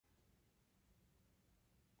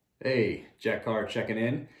Hey, Jack Carr checking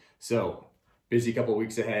in. So, busy couple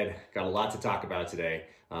weeks ahead. Got a lot to talk about today.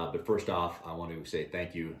 But first off, I want to say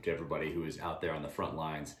thank you to everybody who is out there on the front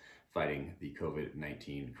lines fighting the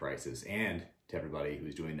COVID-19 crisis and to everybody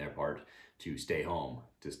who's doing their part to stay home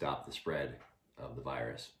to stop the spread of the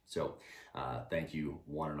virus. So, thank you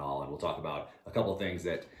one and all. And we'll talk about a couple of things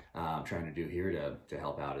that I'm trying to do here to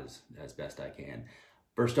help out as best I can.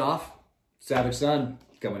 First off, Savage Sun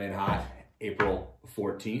coming in hot. April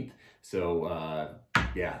 14th. So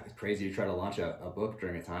yeah, it's crazy to try to launch a book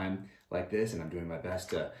during a time like this, and I'm doing my best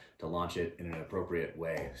to launch it in an appropriate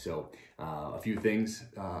way. So a few things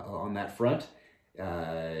on that front.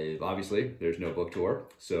 Obviously, there's no book tour,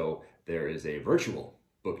 so there is a virtual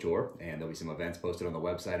book tour, and there'll be some events posted on the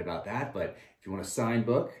website about that. But if you want a signed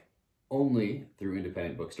book, only through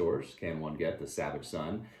independent bookstores can one get the Savage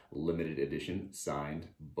Sun limited edition signed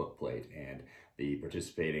bookplate, and the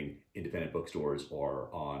participating independent bookstores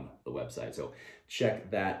are on the website. So check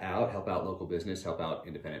that out, help out local business, help out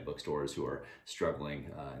independent bookstores who are struggling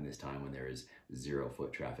in this time when there is 0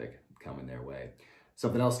 foot traffic coming their way.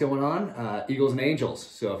 Something else going on, Eagles and Angels.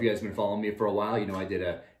 So if you guys have been following me for a while, you know I did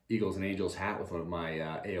a Eagles and Angels hat with one of my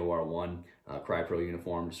AOR1 CryPro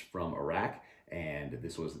uniforms from Iraq. And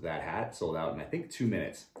this was that hat, sold out in I think 2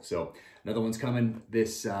 minutes. So another one's coming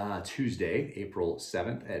this Tuesday, April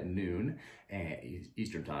 7th at noon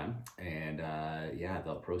Eastern time. And yeah,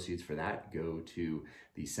 the proceeds for that go to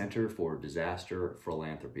the Center for Disaster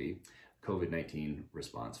Philanthropy COVID-19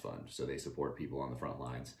 Response Fund. So they support people on the front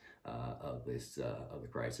lines of the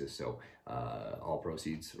crisis. So all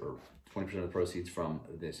proceeds, or 20% of the proceeds from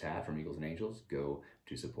this hat from Eagles and Angels, go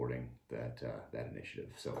to supporting that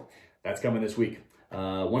initiative. So that's coming this week.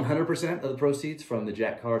 100% of the proceeds from the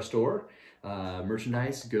Jack Carr store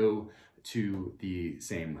merchandise go to the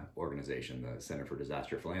same organization, the Center for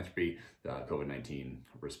Disaster Philanthropy, the COVID-19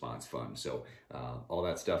 Response Fund. So all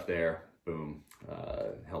that stuff there, boom,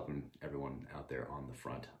 helping everyone out there on the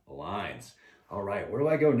front lines. All right, where do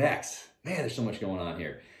I go next? Man, there's so much going on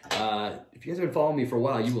here. If you guys have been following me for a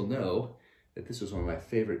while, you will know that this was one of my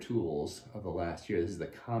favorite tools of the last year. This is the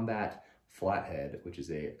Combat Flathead, which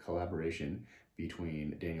is a collaboration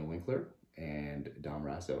between Daniel Winkler and Dom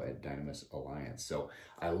Rasso at Dynamis Alliance. So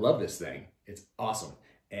I love this thing. It's awesome.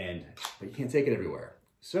 But you can't take it everywhere.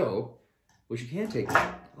 So what you can take,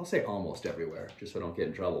 I'll say almost everywhere, just so I don't get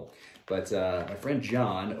in trouble. But my friend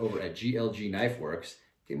John over at GLG Knife Works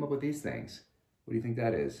came up with these things. What do you think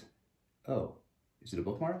that is? Oh, is it a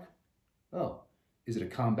bookmark? Oh, is it a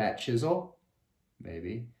combat chisel?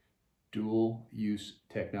 Maybe. Dual use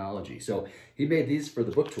technology. So he made these for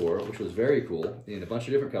the book tour, which was very cool, in a bunch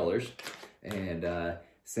of different colors, and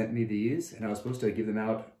sent me these, and I was supposed to give them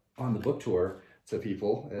out on the book tour to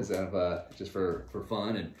people as of just for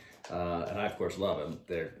fun, and I of course love them.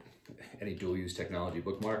 They're any dual use technology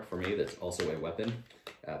bookmark for me that's also a weapon,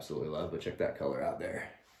 absolutely love. But check that color out there.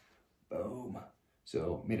 Boom.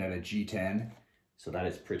 So made out of G10. So that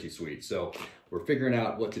is pretty sweet. So we're figuring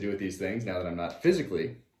out what to do with these things now that I'm not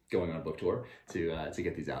physically going on a book tour to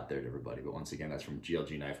get these out there to everybody. But once again, that's from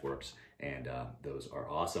GLG Knife Works, and those are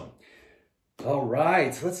awesome. All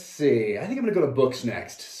right, let's see. I think I'm gonna go to books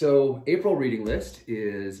next. So April reading list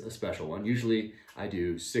is a special one. Usually I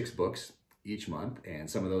do 6 books each month, and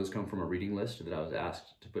some of those come from a reading list that I was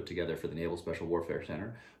asked to put together for the Naval Special Warfare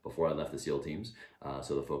Center before I left the SEAL teams.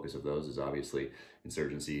 So the focus of those is obviously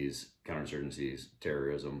insurgencies, counterinsurgencies,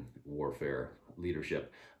 terrorism, warfare,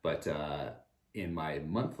 leadership. But in my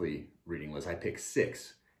monthly reading list, I pick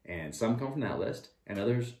 6, and some come from that list, and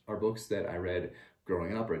others are books that I read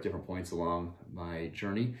growing up or at different points along my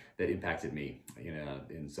journey that impacted me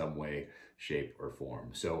in some way, shape, or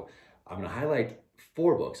form. So I'm going to highlight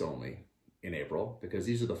 4 books only in April, because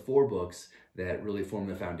these are the 4 books that really formed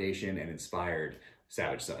the foundation and inspired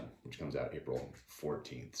Savage Sun, which comes out April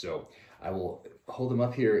 14th. So I will hold them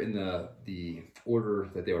up here in the order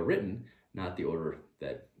that they were written, not the order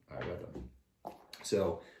that I read them.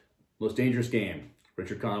 So, Most Dangerous Game,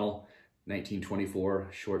 Richard Connell, 1924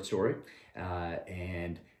 short story.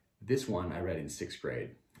 And this one I read in 6th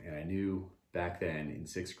grade. And I knew back then in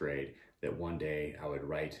 6th grade that one day I would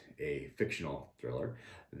write a fictional thriller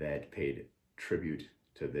that paid tribute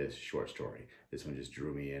to this short story. This one just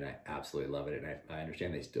drew me in. I absolutely love it. And I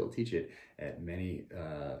understand they still teach it at in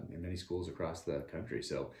many schools across the country.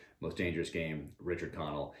 So Most Dangerous Game, Richard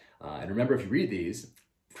Connell. And remember, if you read these,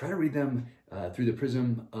 try to read them through the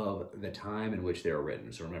prism of the time in which they were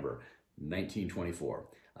written. So remember, 1924.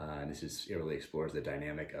 And it really explores the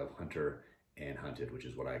dynamic of hunter and hunted, which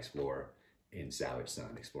is what I explore in Savage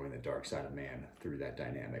Sun, exploring the dark side of man through that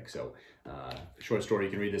dynamic. So short story,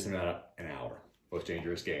 you can read this in about an hour. Most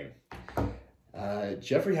Dangerous Game.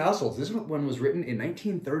 Geoffrey Households. This one was written in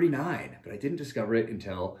 1939, but I didn't discover it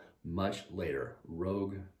until much later.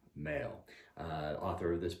 Rogue Male.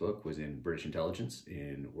 Author of this book was in British intelligence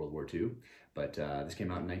in World War II, but this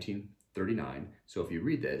came out in 1939. So if you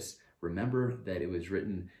read this, remember that it was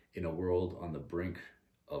written in a world on the brink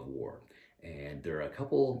of war. And there are a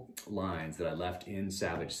couple lines that I left in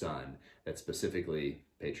Savage Son that specifically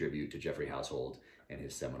pay tribute to Geoffrey Household and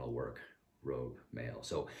his seminal work, Rogue Male.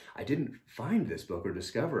 So I didn't find this book or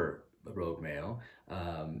discover Rogue Male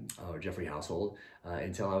or Geoffrey Household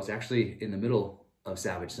until I was actually in the middle of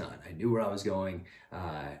Savage Son. I knew where I was going,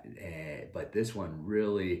 but this one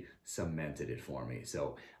really cemented it for me.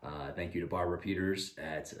 So thank you to Barbara Peters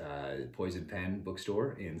at Poison Pen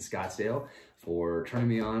Bookstore in Scottsdale for turning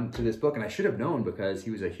me on to this book. And I should have known because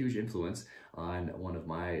he was a huge influence on one of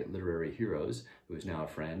my literary heroes, who is now a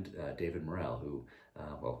friend, David Morrell, who,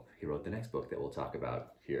 well, he wrote the next book that we'll talk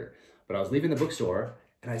about here. But I was leaving the bookstore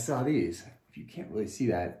and I saw these. If you can't really see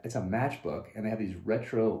that, it's a matchbook, and they have these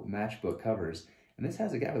retro matchbook covers. And this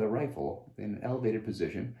has a guy with a rifle in an elevated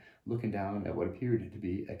position looking down at what appeared to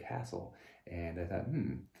be a castle. And I thought,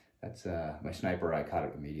 that's my sniper. I caught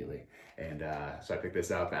it immediately. And so I picked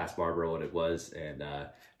this up, asked Barbara what it was, and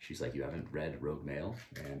she's like, you haven't read Rogue Male?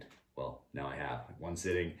 And well, now I have. One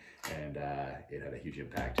sitting, and it had a huge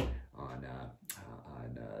impact on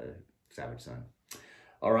Savage Son.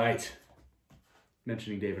 All right,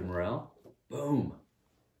 mentioning David Morrell, boom,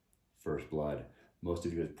 First Blood. Most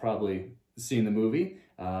of you have probably seen the movie.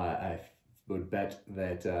 I would bet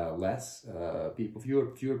that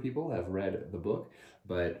fewer people have read the book,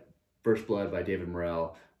 but First Blood by David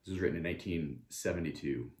Morrell, this was written in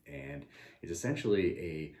 1972, and is essentially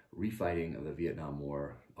a refighting of the Vietnam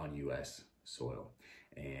War on U.S. soil.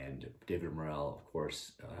 And David Morrell, of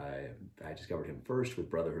course, I discovered him first with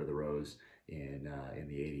Brotherhood of the Rose in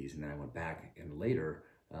the 80s, and then I went back and later,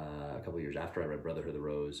 a couple of years after I read Brotherhood of the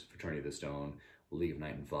Rose, Fraternity of the Stone, League of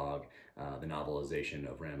Night and Fog, the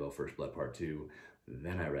novelization of Rambo First Blood Part 2,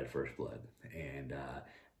 then I read First Blood. And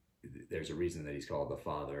there's a reason that he's called the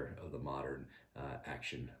father of the modern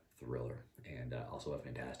action thriller, and also a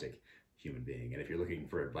fantastic human being. And if you're looking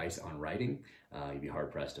for advice on writing, you'd be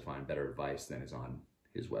hard-pressed to find better advice than is on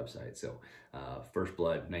his website. So First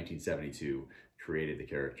Blood, 1972, created the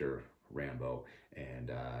character Rambo,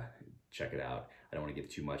 and check it out. I don't want to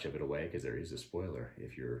give too much of it away because there is a spoiler.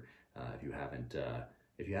 If you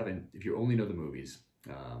only know the movies,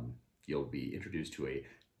 you'll be introduced to a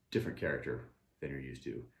different character than you're used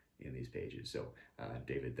to in these pages. So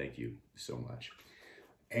David, thank you so much.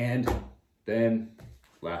 And then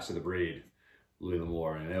last of the breed, Louis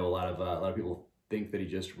L'Amour. And I know a lot of people think that he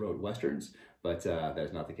just wrote Westerns, but that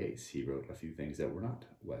is not the case. He wrote a few things that were not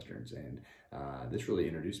Westerns, and this really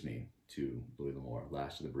introduced me to Louis L'Amour,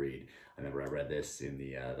 Last of the Breed. I remember I read this in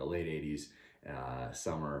the late 80s,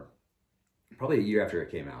 summer, probably a year after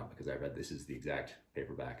it came out, because I read this is the exact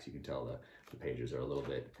paperback, so you can tell the pages are a little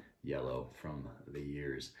bit yellow from the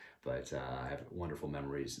years, but I have wonderful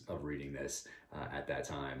memories of reading this at that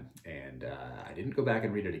time, and I didn't go back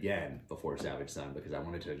and read it again before Savage Son because I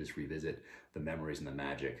wanted to just revisit the memories and the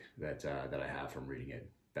magic that I have from reading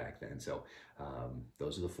it back then. So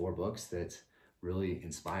those are the 4 books that really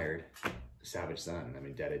inspired Savage Son. I'm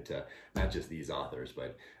indebted to not just these authors,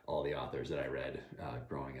 but all the authors that I read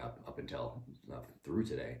growing up until through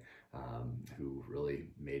today, who really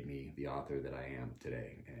made me the author that I am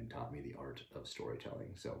today and taught me the art of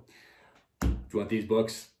storytelling. So if you want these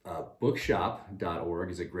books, bookshop.org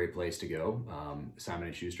is a great place to go.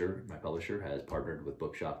 Simon & Schuster, my publisher, has partnered with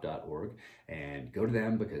bookshop.org, and go to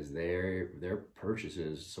them because their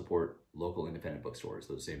purchases support local independent bookstores,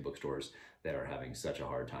 those same bookstores that are having such a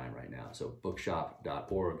hard time right now. So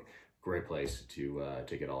bookshop.org, great place to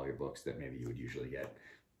get all your books that maybe you would usually get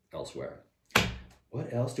elsewhere.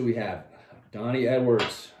 What else do we have? Donnie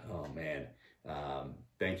Edwards. Oh man,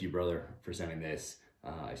 thank you, brother, for sending this.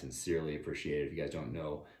 I sincerely appreciate it. If you guys don't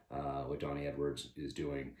know what Donnie Edwards is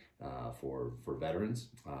doing for veterans,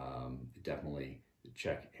 definitely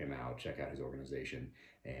check him out. Check out his organization.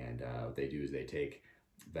 And what they do is they take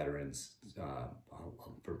veterans,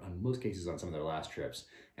 in most cases on some of their last trips,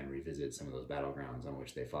 and revisit some of those battlegrounds on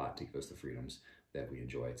which they fought to give us the freedoms that we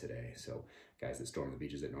enjoy today. So guys that stormed the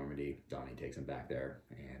beaches at Normandy, Donnie takes them back there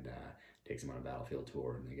and takes them on a battlefield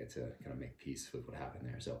tour, and they get to kind of make peace with what happened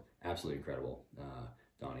there. So absolutely incredible.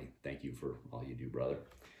 Donnie, thank you for all you do, brother.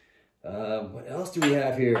 What else do we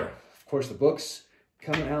have here? Of course, the books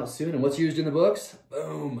coming out soon. And what's used in the books?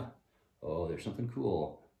 Boom. Oh, there's something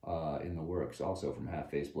cool in the works also from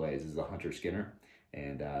Half Face Blaze. This is a Hunter Skinner,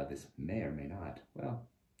 and this may or may not, well,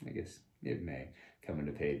 I guess it may, coming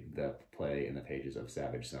to play in the pages of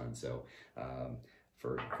Savage Son. So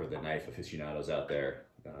for the knife aficionados out there,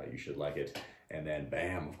 you should like it. And then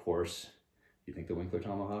bam, of course, you think the Winkler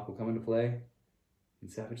Tomahawk will come into play in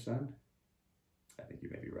Savage Son? I think you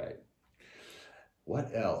may be right.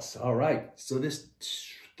 What else? All right, so this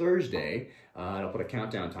Thursday, I'll put a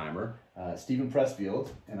countdown timer. Steven Pressfield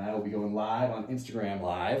and I will be going live on Instagram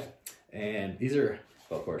Live. And these are,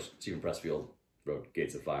 well, of course, Steven Pressfield wrote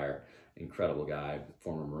Gates of Fire, incredible guy,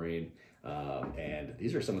 former Marine. And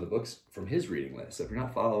these are some of the books from his reading list. So if you're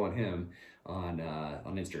not following him on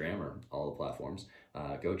Instagram or all the platforms,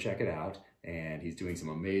 go check it out. And he's doing some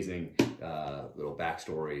amazing little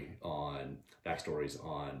backstories on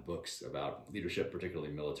books about leadership,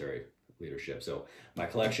 particularly military leadership. So my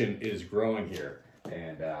collection is growing here,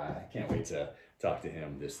 and I can't wait to talk to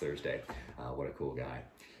him this Thursday. What a cool guy.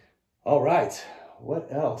 All right,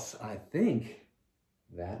 what else? I think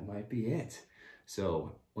that might be it.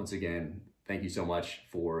 So once again, thank you so much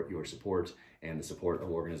for your support and the support of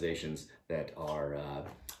organizations that are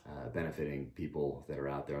benefiting people that are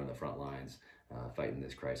out there on the front lines fighting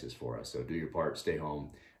this crisis for us. So do your part, stay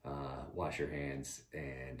home, wash your hands,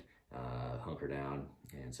 and hunker down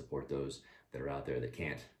and support those that are out there that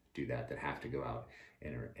can't do that have to go out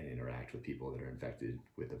and interact with people that are infected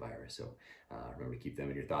with the virus. So remember to keep them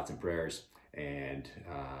in your thoughts and prayers. And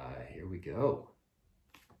here we go.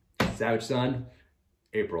 Savage Son,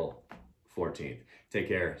 April 14th. Take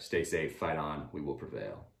care, stay safe, fight on, we will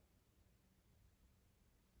prevail.